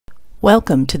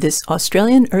Welcome to this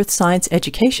Australian Earth Science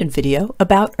education video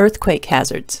about earthquake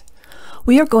hazards.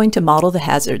 We are going to model the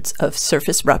hazards of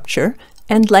surface rupture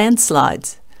and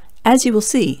landslides. As you will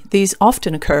see, these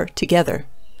often occur together.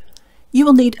 You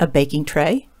will need a baking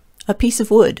tray, a piece of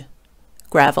wood,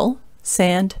 gravel,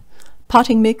 sand,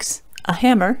 potting mix, a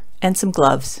hammer, and some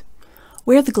gloves.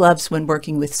 Wear the gloves when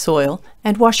working with soil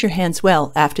and wash your hands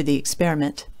well after the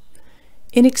experiment.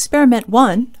 In experiment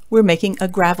 1, we're making a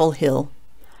gravel hill.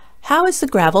 How is the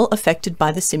gravel affected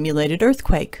by the simulated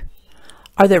earthquake?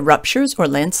 Are there ruptures or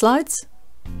landslides?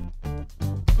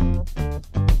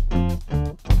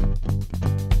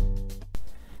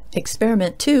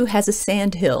 Experiment 2 has a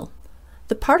sand hill.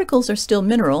 The particles are still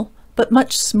mineral, but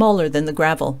much smaller than the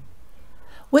gravel.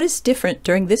 What is different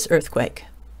during this earthquake?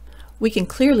 We can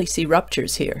clearly see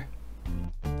ruptures here.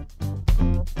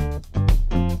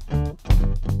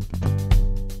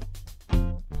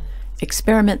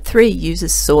 Experiment 3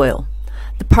 uses soil.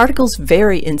 The particles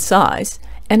vary in size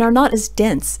and are not as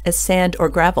dense as sand or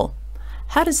gravel.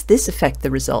 How does this affect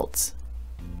the results?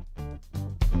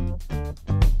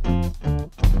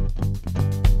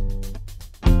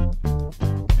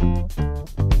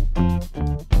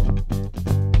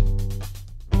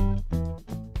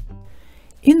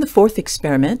 In the fourth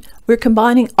experiment, we're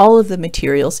combining all of the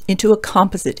materials into a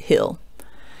composite hill.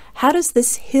 How does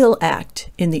this hill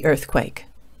act in the earthquake?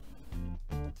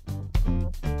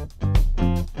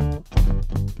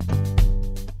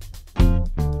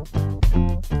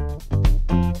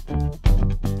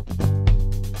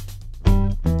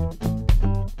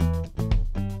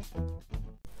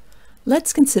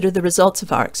 Let's consider the results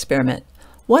of our experiment.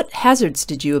 What hazards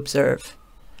did you observe?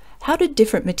 How did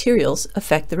different materials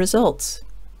affect the results?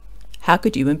 How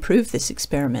could you improve this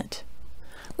experiment?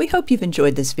 We hope you've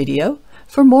enjoyed this video.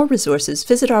 For more resources,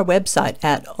 visit our website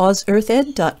at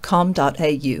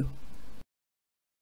ausearthed.com.au.